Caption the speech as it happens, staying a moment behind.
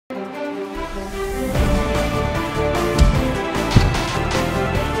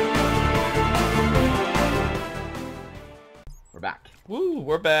Woo,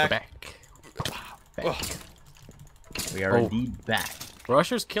 we're back. Back. We are indeed back.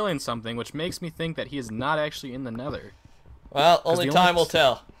 Rusher's killing something, which makes me think that he is not actually in the Nether. Well, only time will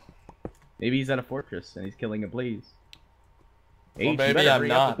tell. Maybe he's at a fortress and he's killing a blaze. Well, H, maybe you better I'm hurry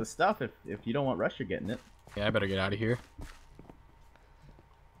not. up with the stuff if you don't want Rusher getting it. Yeah, I better get out of here.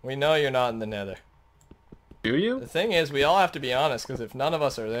 We know you're not in the Nether. Do you? The thing is, we all have to be honest, because if none of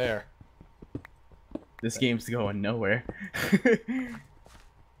us are there... This game's going nowhere.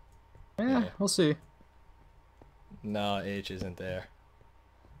 Yeah, we'll see. No, H isn't there.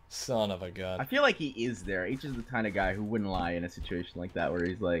 Son of a gun. I feel like he is there. H is the kind of guy who wouldn't lie in a situation like that where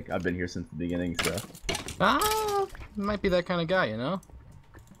he's like, I've been here since the beginning, so... Might be that kind of guy, you know?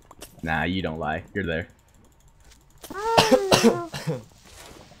 Nah, you don't lie. You're there.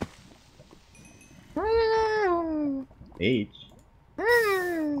 H.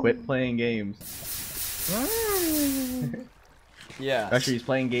 Quit playing games. Yeah. Rusher, he's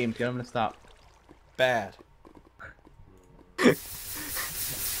playing games. Get him to stop. Bad.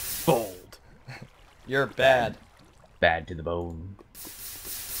 Bold. You're bad. Bad to the bone.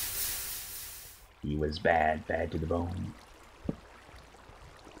 He was bad to the bone.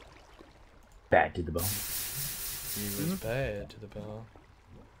 Bad to the bone. He was bad to the bone.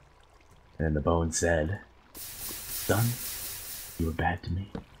 And then the bone said, son, you were bad to me.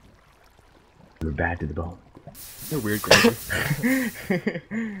 You were bad to the bone. You're weird, Grazer.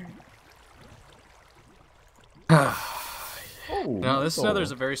 No, this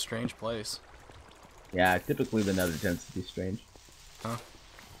Nether's a very strange place. Yeah, typically the Nether tends to be strange. Huh?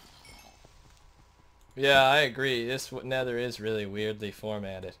 Yeah, I agree. This Nether is really weirdly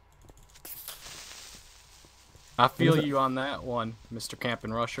formatted. I feel you on that one, Mr.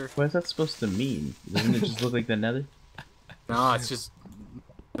 TheCampingRusher. What is that supposed to mean? Doesn't it just look like the Nether? No, it's just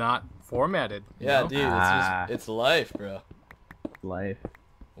not formatted. Yeah, know? dude, it's life, bro. Life.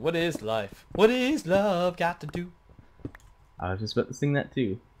 What is life? What is love got to do? I was just about to sing that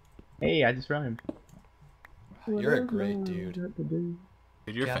too. Hey, I just rhymed. You're a great dude. Dude,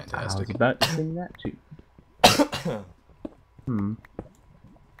 you're Yeah, I was fantastic. about to sing that too.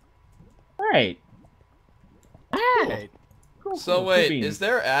 Alright. Hey, So wait, is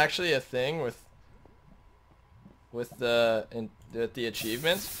there actually a thing with the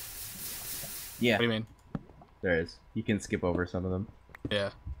achievements? Yeah, what do you mean? there is. You can skip over some of them.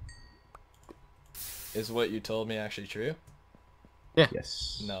 Yeah. Is what you told me actually true? Yeah.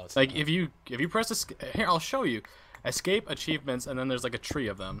 Yes. No, it's Like not. if you press here, I'll show you. Escape achievements, and then there's like a tree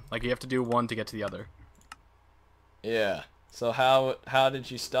of them. Like you have to do one to get to the other. Yeah. So how did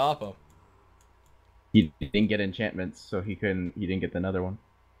you stop him? He didn't get enchantments, so he didn't get another one.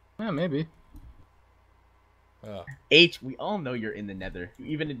 Yeah, maybe. Oh. H, we all know you're in the Nether. You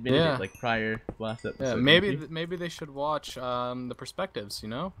even admitted Yeah. it like prior last episode. Yeah, didn't you? maybe they should watch the perspectives. You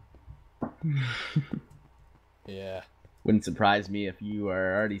know. Yeah. Wouldn't surprise me if you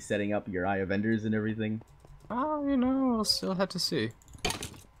are already setting up your Eye of Enders and everything. Oh, you know, we'll still have to see.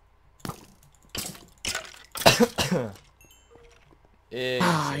 You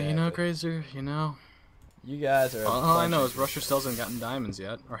know, Grazer, you know. You guys are. All I know is Rusher still hasn't gotten diamonds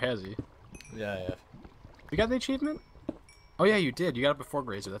yet, or has he? Yeah. You got the achievement? Oh yeah, you did. You got it before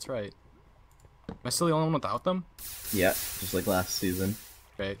Grazer. That's right. Am I still the only one without them? Yeah, just like last season.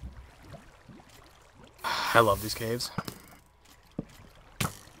 Great. I love these caves.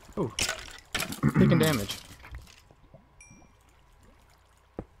 Ooh, taking damage.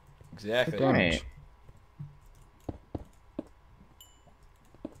 Exactly. Good damage. Right.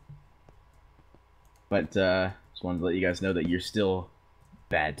 But just wanted to let you guys know that you're still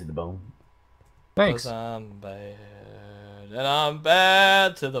bad to the bone. Thanks. 'Cause I'm bad, and I'm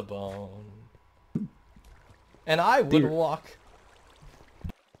bad to the bone. And I would walk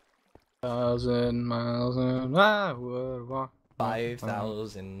 1,000 miles and I would walk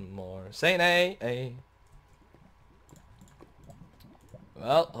 5,000 more. Say nay.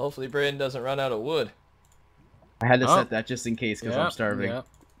 Well, hopefully Braden doesn't run out of wood. I had to Oh. set that just in case because I'm starving.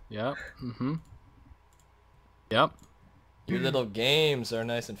 Yep. Yep. Your little games are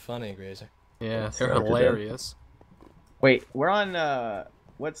nice and funny, Grazer. Yeah, That's they're so good. hilarious. Wait, we're on.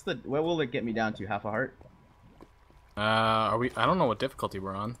 What will it get me down to? Half a heart? Are we? I don't know what difficulty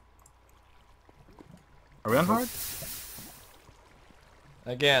we're on. Are we on hard?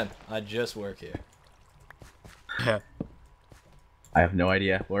 Again, I just work here. Yeah. I have no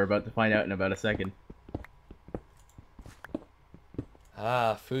idea. We're about to find out in about a second.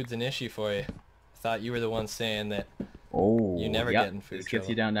 Ah, food's an issue for you. I thought you were the one saying that. Oh, You never yep, get in food This gets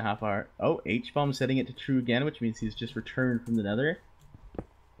you trouble. down to half a heart. Oh, Hbomb setting it to true again, which means he's just returned from the Nether.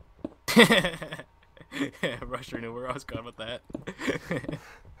 Rusher knew where I was going with that.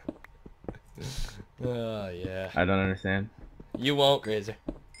 Oh, yeah. I don't understand. You won't, Grazer.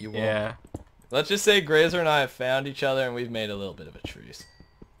 You won't. Yeah. Let's just say Grazer and I have found each other and we've made a little bit of a truce.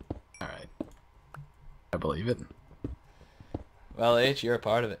 Alright. I believe it. Well, H, you're a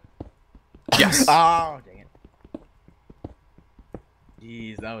part of it. Yes! Oh, dang it.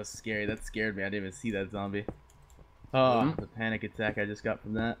 Jeez, that was scary. That scared me. I didn't even see that zombie. Oh, the panic attack I just got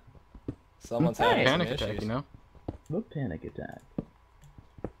from that. Someone's having some Panic attack, issues. you know? What panic attack?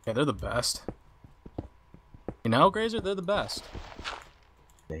 Yeah, they're the best. You know, Grazer, they're the best.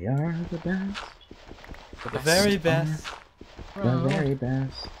 They are the best. The very best. The very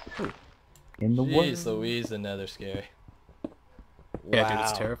best. In the world. Jeez Louise, the nether scary. Yeah, dude,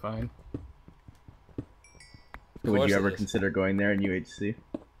 it's Wow. terrifying. Would course you it ever is. consider going there in UHC?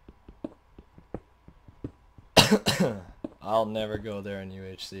 I'll never go there in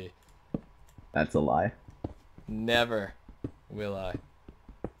UHC. That's a lie. Never will I.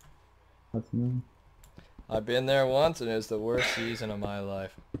 What's new? I've been there once and it was the worst season of my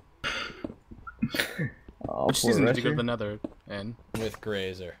life. Oh, Which poor season did you go Rusher. to the Nether in? With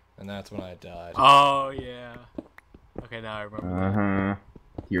Grazer. And that's when I died. Oh, yeah. Okay, now I remember that. Uh-huh.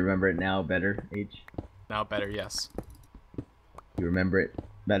 Do you remember it now better, H? Now better, yes. You remember it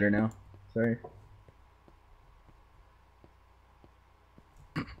better now? Sorry.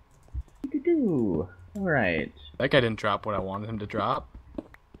 Alright. That guy didn't drop what I wanted him to drop.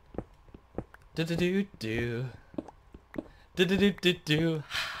 Do-do-do-do. Do-do-do-do-do.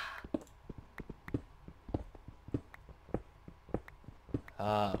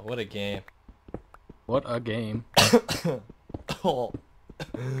 Ah, what a game. What a game. Oh.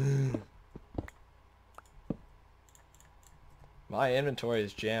 My inventory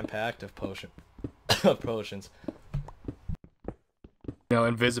is jam-packed of potions. You know,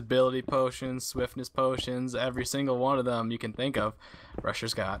 invisibility potions, swiftness potions, every single one of them you can think of,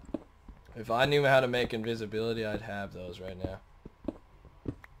 Rusher's got. If I knew how to make invisibility, I'd have those right now.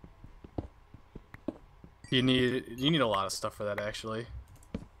 You need a lot of stuff for that, actually.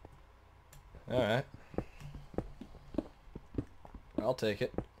 Alright. I'll take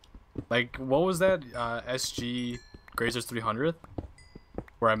it. Like, what was that SG Grazer's 300th?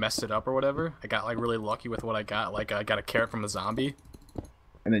 Where I messed it up or whatever? I got, like, really lucky with what I got. Like, I got a carrot from a zombie.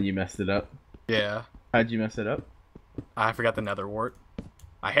 And then you messed it up. Yeah. How'd you mess it up? I forgot the nether wart.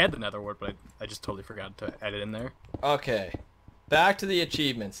 I had the nether wart, but I just totally forgot to add it in there. Okay. Back to the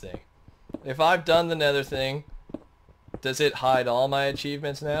achievements thing. If I've done the nether thing, does it hide all my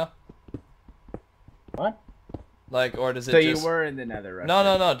achievements now? What? Like, or does it So just... you were in the nether, right?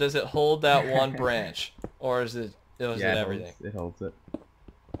 No. Does it hold that one branch? Or is it Yeah, everything? it holds it.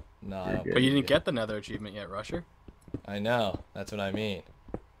 No, I You're don't. good. But you didn't get the nether achievement yet, Rusher. I know. That's what I mean.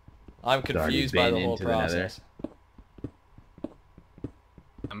 I'm already confused by been the whole into the nether. process.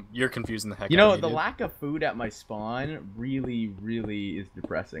 You're confusing the heck You out know, of me, the dude. lack of food at my spawn really is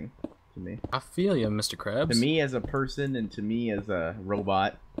depressing to me. I feel you, Mr. Krabs. To me as a person and to me as a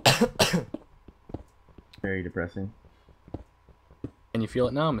robot. Very depressing. Can you feel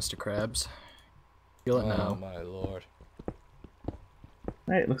it now, Mr. Krabs? Feel it Oh now. my lord.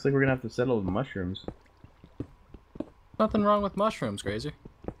 Alright, looks like we're gonna have to settle with mushrooms. Nothing wrong with mushrooms, Grazer.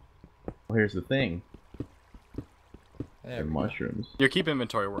 Well, here's the thing. There They're we go. mushrooms. Your keep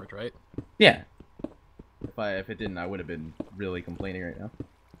inventory worked, right? Yeah. If it didn't, I would have been really complaining right now.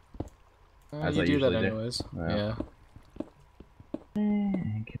 As You I do that usually do. anyways. Yeah.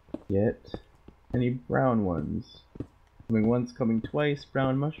 Yeah. Get any brown ones? Coming once, coming twice,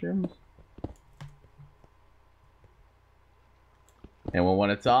 brown mushrooms. Anyone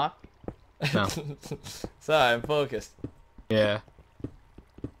want to talk? No. Sorry, I'm focused. Yeah.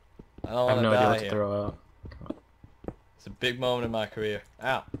 I don't I want have to no idea die what to here. throw out. It's a big moment in my career.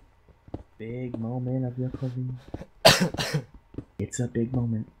 Ow. Big moment of your career. It's a big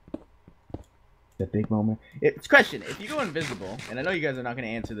moment. It's a big moment. It's question. If you go invisible, and I know you guys are not going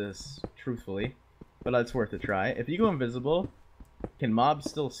to answer this truthfully, but it's worth a try. If you go invisible, can mobs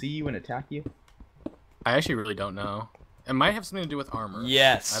still see you and attack you? I actually really don't know. It might have something to do with armor.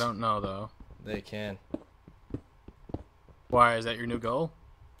 Yes. I don't know though. They can. Why, is that your new goal?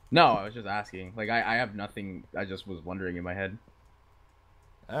 No, I was just asking. Like, I have nothing. I just was wondering in my head.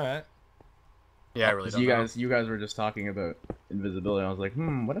 Alright. Yeah, I really 'Cause don't know. you guys were just talking about invisibility, and I was like,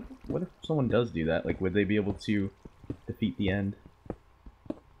 what if someone does do that? Like, would they be able to defeat the end?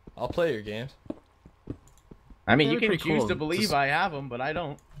 I'll play your games. I mean, Yeah, you they're can pretty choose cool. to believe Just- I have them, but I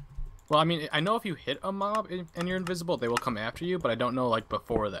don't. Well, I mean, I know if you hit a mob and you're invisible, they will come after you, but I don't know, like,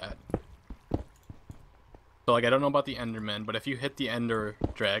 before that. So like I don't know about the Enderman, but if you hit the Ender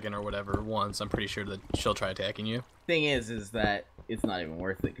Dragon or whatever once, I'm pretty sure that she'll try attacking you. Thing is that it's not even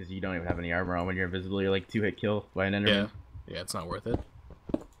worth it because you don't even have any armor on when you're invisible. You're like 2-hit kill by an Enderman. Yeah, it's not worth it.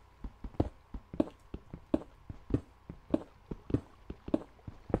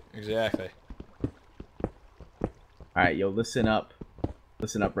 Exactly. Alright, yo, listen up.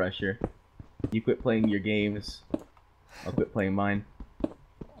 Listen up, Rusher. You quit playing your games. I'll quit playing mine.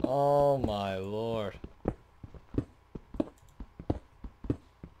 Oh my lord.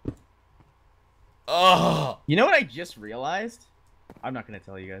 Oh! You know what I just realized? I'm not gonna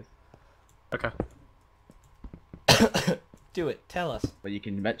tell you guys. Okay. Do it. Tell us. But you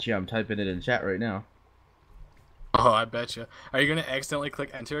can bet you I'm typing it in chat right now. Oh, I bet you. Are you gonna accidentally click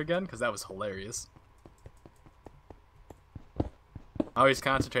enter again? Because that was hilarious. Oh, he's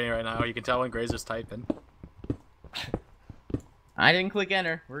concentrating right now. You can tell when Grazer's typing. I didn't click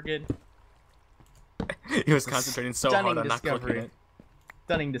enter. We're good. He was concentrating so hard on not clicking it.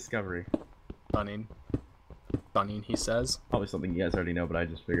 Stunning discovery. Stunning. Stunning, he says. Probably something you guys already know, but I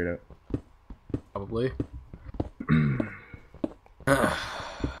just figured out. Probably.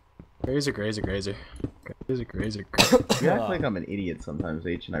 Grazer, Grazer, Grazer. Grazer, Grazer, Grazer. You act like I'm an idiot sometimes,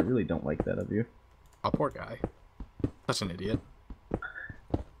 H, and I really don't like that of you. Oh, poor guy. Such an idiot.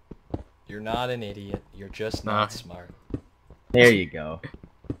 You're not an idiot. You're just not smart. There you go.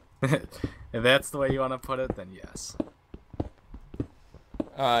 If that's the way you want to put it, then yes.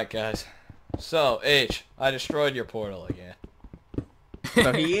 Alright, guys. So, H, I destroyed your portal again.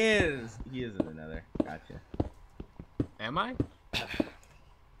 So he is in the nether. Gotcha. Am I?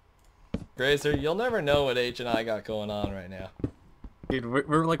 Grazer, you'll never know what H and I got going on right now. Dude,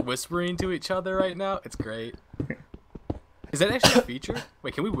 we're like whispering to each other right now. It's great. Is that actually a feature?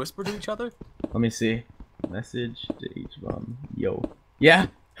 Wait, can we whisper to each other? Let me see. Message to Hbomb. Yo. Yeah.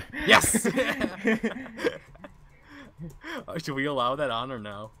 Yes. Oh, should we allow that on or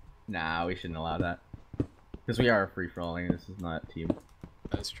no? Nah, we shouldn't allow that. Because we are free-for-alling. This is not team.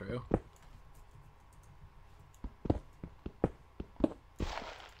 That's true.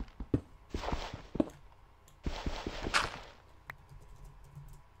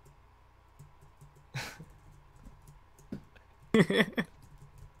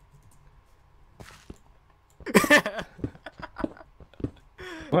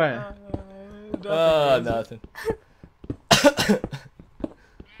 What? Nothing.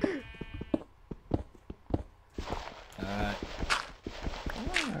 Alright.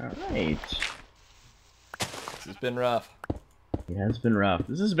 Alright. This has been rough. It has been rough.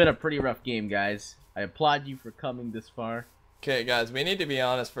 This has been a pretty rough game, guys. I applaud you for coming this far. Okay, guys, we need to be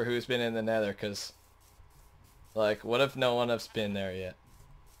honest for who's been in the nether, because, like, what if no one has been there yet?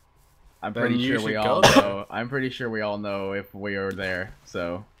 I'm Then pretty you sure we should all go there. know. I'm pretty sure we all know if we are there,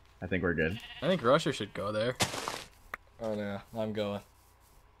 so I think we're good. I think Rusher should go there. Oh, no, I'm going.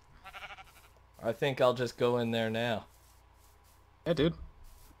 I think I'll just go in there now. Yeah, dude.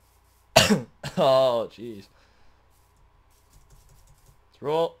 Oh, jeez. Let's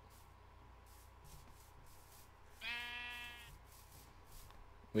roll.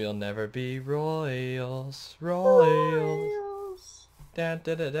 We'll never be royals, royals. Da,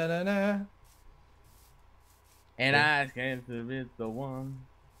 da, da, da, da, da. And I can't be the one.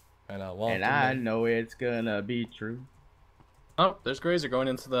 And I want And I know it's gonna be true. Oh, there's Grazer going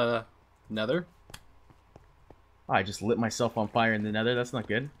into the nether. Oh, I just lit myself on fire in the nether. That's not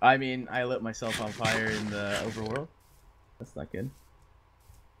good. I mean, I lit myself on fire in the overworld. That's not good.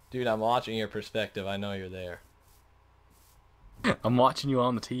 Dude, I'm watching your perspective. I know you're there. I'm watching you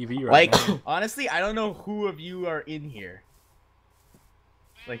on the TV right Like, now. honestly, I don't know who of you are in here.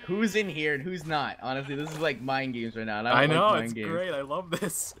 Like, who's in here and who's not. Honestly, this is like mind games right now. And I I don't know, like mind it's games. great. I love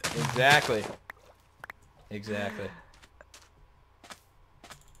this. Exactly. Exactly.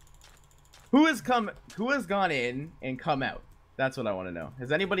 Who has gone in and come out? That's what I want to know.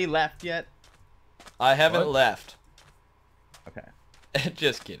 Has anybody left yet? I haven't What? left. Okay.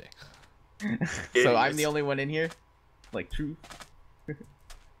 Just kidding. So I'm the only one in here? Like, truth?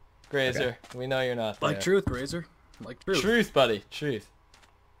 Grazer, we know you're not there. Like truth, Grazer. Like truth. Truth, buddy. Truth.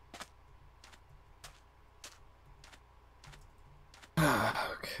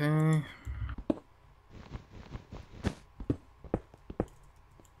 Okay.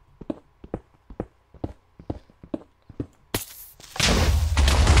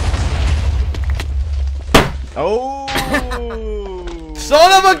 Oh!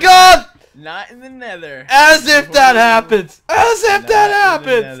 Son of a gun! Not in the nether. As if that happens! As if that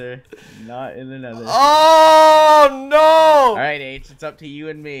happens! Not in the nether. Oh no! Alright, H, it's up to you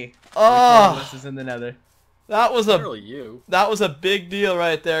and me. Which one Oh, of us is in the nether? that was Literally you. a big deal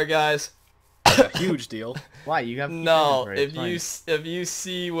right there, guys. a huge deal. Why? You have to keep No, inventory, it's fine. if you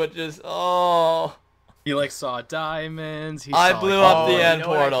see what just He like saw diamonds. He I saw, blew like, up the you end know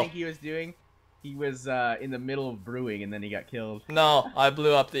what I portal. think he was doing? He was in the middle of brewing and then he got killed. No, I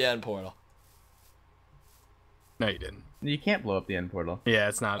blew up the end portal. No, you didn't. You can't blow up the end portal. Yeah,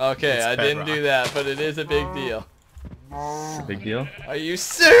 it's not. Okay, it's I didn't do bedrock. that, but it is a big deal. It's a big deal. Are you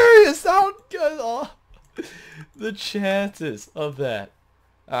serious? How good? Oh, the chances of that.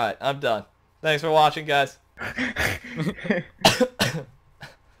 Alright, I'm done. Thanks for watching, guys.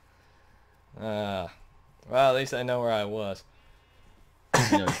 Well, at least I know where I was.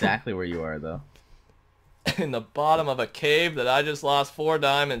 You know exactly where you are, though. In the bottom of a cave that I just lost 4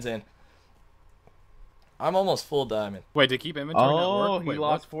 diamonds in. I'm almost full diamond. Wait, to keep inventory not Oh, work? he Wait,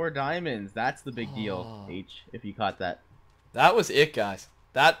 lost what? 4 diamonds. That's the big deal, Oh. H, if you caught that. That was it, guys.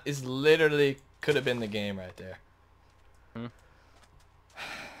 That is literally could have been the game right there.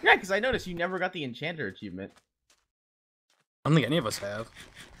 Yeah, because I noticed you never got the Enchanter achievement. I don't think any of us have.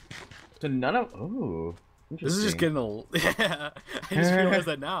 So none of... Oh, This is just getting a... Yeah, I just realized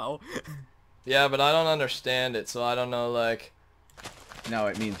that now. Yeah, but I don't understand it, so I don't know, like... No,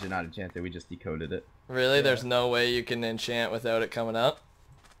 it means you're not enchanted. We just decoded it. Really? Yeah. There's no way you can enchant without it coming up?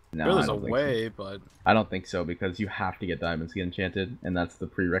 No, Sure, I there's a don't think way, so. but I don't think so, because you have to get diamonds to get enchanted, and that's the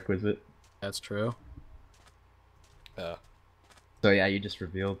prerequisite. that's true. Oh. So yeah, you just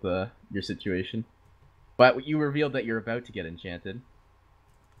revealed your situation. But you revealed that you're about to get enchanted,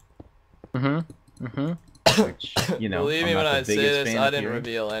 which, you know, Believe me I'm when not the I say biggest this, fan I of didn't hearing.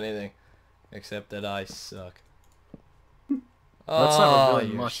 reveal anything. Except that I suck. That's not Oh,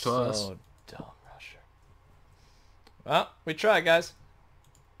 revealing you're much to so us. dumb, Rusher. Well, we tried, guys.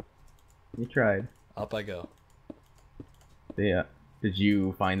 You tried. Up I go. Yeah. Did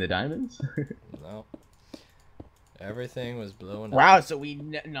you find the diamonds? No. Everything was blowing up. Wow, so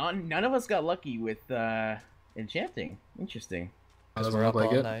none of us got lucky with enchanting. Interesting. Because Doesn't we're look up like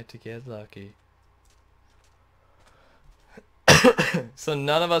all it. night to get lucky. So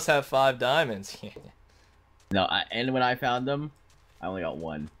none of us have 5 diamonds. No, and when I found them, I only got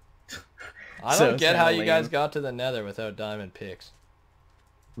 1. I So don't it's get how kinda you guys lame. got to the nether without diamond picks.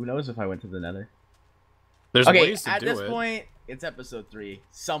 Who knows if I went to the nether? There's Okay, ways to at do this it. point, it's episode 3.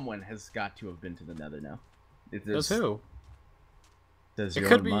 Someone has got to have been to the nether now. If Does there's- who? Does It your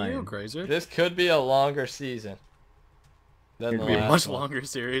could own be mind. you, Grazer. This could be a longer season than Could the It'd be a last much one. longer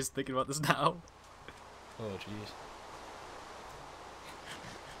series thinking about this now. Oh, jeez.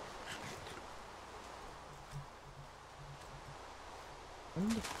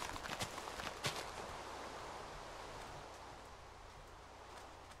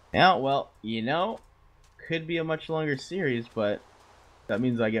 Yeah, well, you know, could be a much longer series, but that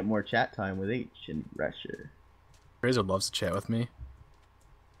means I get more chat time with H and Rusher. Grazer loves to chat with me.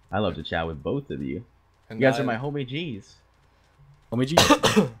 I love to chat with both of you. And You guys I- are my homie G's. Let me G.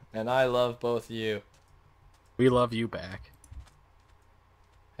 And I love both you. We love you back.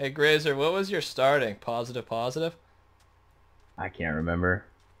 Hey, Grazer, what was your starting? Positive, positive? I can't remember.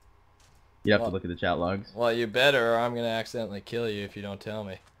 You have Well- to look at the chat logs. Well, you better, or I'm gonna accidentally kill you if you don't tell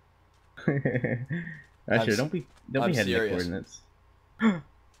me. Rusher, don't be I'm heading the serious. coordinates.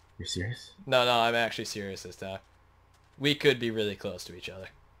 You're serious? No, I'm actually serious this time. We could be really close to each other.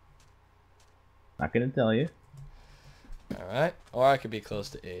 Not gonna tell you. Alright? Or I could be close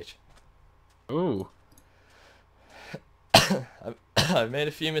to H. Ooh. I've made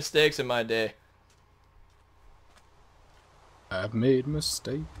a few mistakes in my day. I've made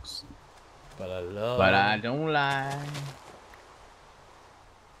mistakes. But I love... But I don't lie.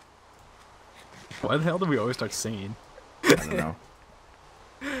 Why the hell do we always start singing? I don't know.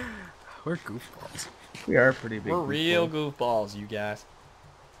 We're goofballs. We are pretty big. We're real people. goofballs, you guys.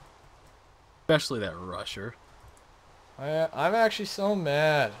 Especially that Rusher. I'm actually so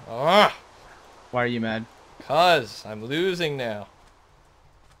mad. Ah! Why are you mad? 'Cause I'm losing now.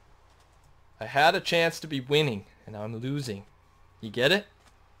 I had a chance to be winning, and I'm losing. You get it?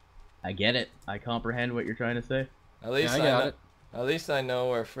 I get it. I comprehend what you're trying to say. At least I got know, it. At least I know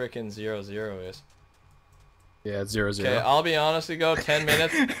where frickin' 0-0 is. Yeah, it's 0-0. Okay, I'll be honest with you. 10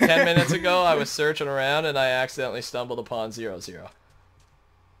 minutes ago, I was searching around and I accidentally stumbled upon 0-0.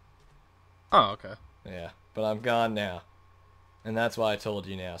 Oh, okay. Yeah, but I'm gone now, and that's why I told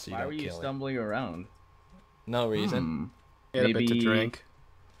you now, so you Why don't were you kill me. stumbling around? No reason. Hmm. He had a bit to Maybe- drink.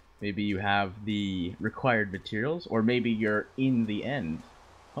 Maybe you have the required materials, or maybe you're in the end.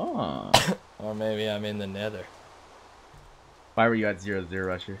 Huh. Or maybe I'm in the nether. Why were you at 0-0,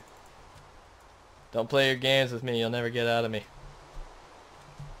 Rusher? Don't play your games with me. You'll never get out of me.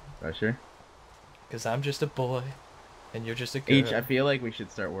 Rusher? Because I'm just a boy And you're just a girl. H, I feel like we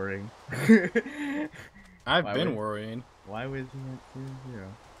should start worrying. I've Why been would- worrying. Why was he at 0-0?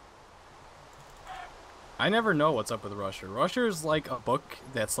 I never know what's up with Rusher. Rusher is like a book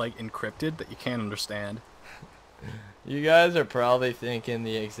that's like encrypted that you can't understand. You guys are probably thinking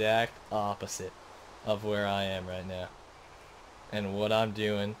the exact opposite of where I am right now. And what I'm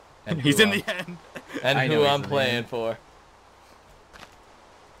doing. And He's who in I'm- the end. And I know who he's I'm in the playing end. for.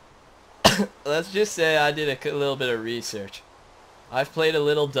 Let's just say I did a little bit of research. I've played a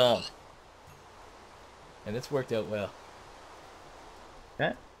little dumb. And it's worked out well.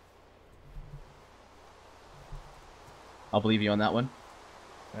 Okay. I'll believe you on that one.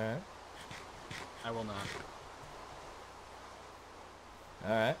 Alright. I will not.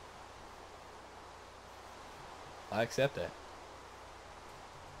 Alright. I accept that.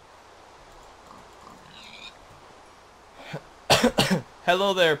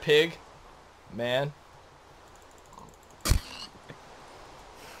 Hello there, pig. Man.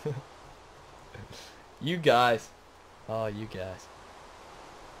 You guys. Oh, you guys.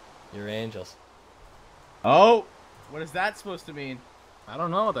 You're angels. Oh! What is that supposed to mean? I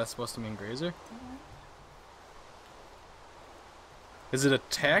don't know what that's supposed to mean, Grazer. Is it a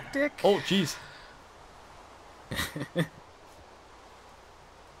tactic? Oh, jeez.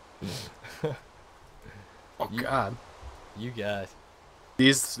 Oh God. You guys.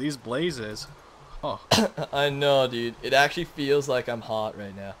 These blazes. Oh. I know, dude. It actually feels like I'm hot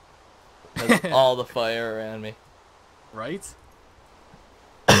right now. 'Cause of all the fire around me. Right?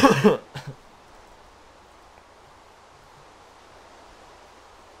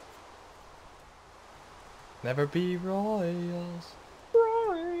 Never be royals.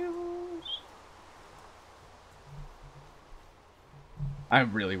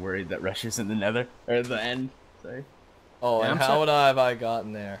 I'm really worried that Russia's in the nether. Or the end. Sorry. Oh, Yeah, and I'm how so- would I have I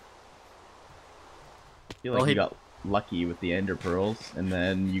gotten there? I feel like Well, you he- got lucky with the ender pearls, and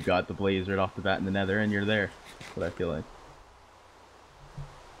then you got the blaze right off the bat in the nether, and you're there. That's what I feel like.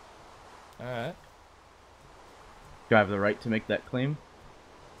 Alright. Do I have the right to make that claim?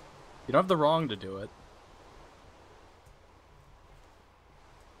 You don't have the wrong to do it.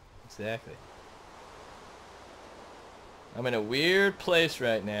 Exactly. I'm in a weird place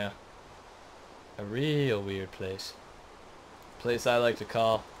right now. A real weird place. Place I like to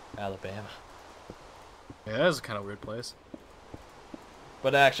call Alabama. Yeah, that is a kind of weird place.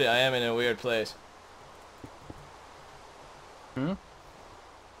 But actually, I am in a weird place. Hmm?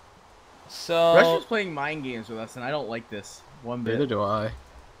 So... Russia's playing mind games with us, and I don't like this one Neither bit. do I.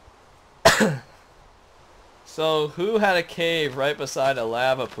 So, who had a cave right beside a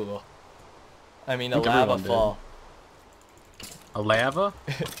lava pool? I mean, a think lava everyone did. fall. A lava?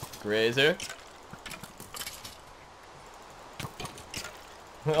 Grazer?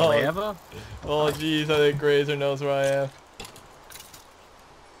 A Oh, lava? oh, jeez, I think Grazer knows where I am.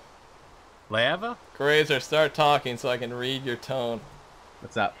 Lava? Grazer, start talking so I can read your tone.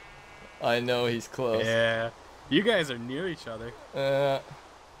 What's up? I know he's close. Yeah. You guys are near each other.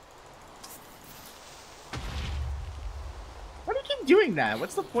 Why do you keep doing that?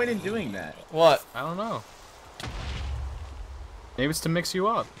 What's the point in doing that? What? I don't know. Maybe it's to mix you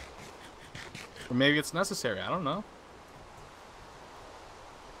up. Or maybe it's necessary. I don't know.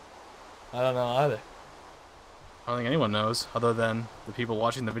 I don't know either. I don't think anyone knows, other than the people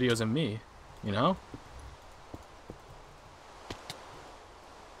watching the videos and me. You know?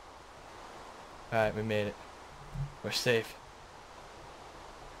 Alright, we made it. We're safe.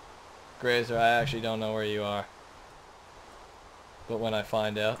 Grazer, I actually don't know where you are. But when I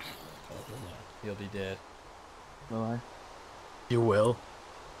find out, you'll be dead. Will I? You will.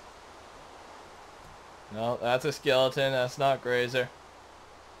 No, that's a skeleton. That's not Grazer.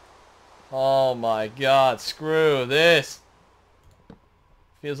 Oh my god, screw this.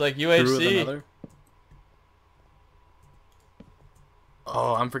 Feels like Through with UHC. another.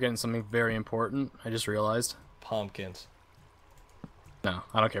 Oh, I'm forgetting something very important. I just realized. Pumpkins. No,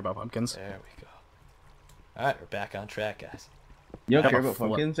 I don't care about pumpkins. There we go. Alright, we're back on track, guys. You don't Have care a about flip.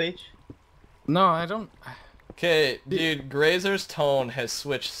 pumpkins, H? No, I don't. Okay, dude, Grazer's tone has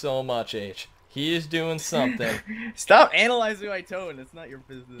switched so much, H. He is doing something. Stop analyzing my tone. It's not your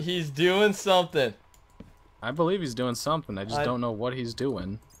business. He's doing something. I believe he's doing something. I just I- don't know what he's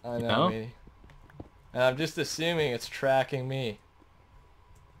doing. I You know, know? me. And I'm just assuming it's tracking me.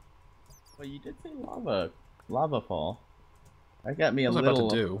 Well, you did say lava fall. That got me a What was I about to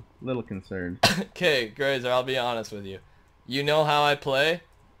little, do? little concerned. Okay, Grazer, I'll be honest with you. You know how I play?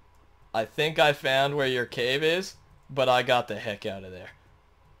 I think I found where your cave is, but I got the heck out of there.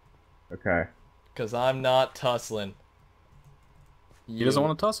 Okay. Because I'm not tussling. He doesn't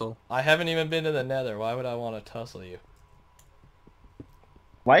want to tussle. I haven't even been to the nether. Why would I want to tussle you?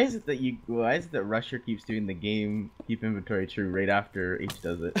 Why is it that Rusher keeps doing the game keep inventory true right after H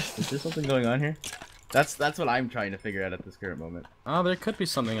does it? Is there something going on here? That's what I'm trying to figure out at this current moment. Oh, there could be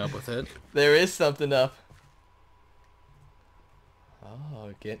something up with it. There is something up.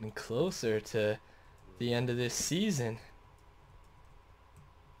 Oh, getting closer to the end of this season.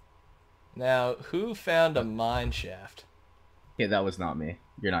 Now, who found a mine shaft? Okay, that was not me.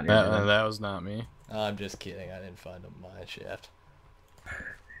 You're not near me. That was not me. I'm just kidding. I didn't find a mine shaft.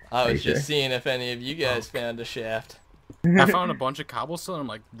 I was just seeing if any of you guys found a shaft. I found a bunch of cobblestone. I'm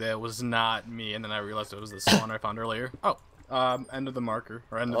like, that was not me, and then I realized it was the spawner I found earlier. Oh, end of the marker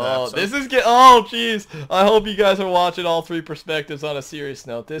or end of the episode. This is oh jeez. I hope you guys are watching all three perspectives. On a serious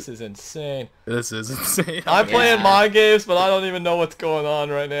note, this is insane. This is insane. I'm playing my games, but I don't even know what's going on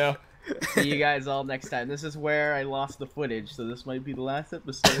right now. See you guys all next time. This is where I lost the footage, so this might be the last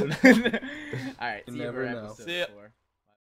episode. All right, see you for episode 4.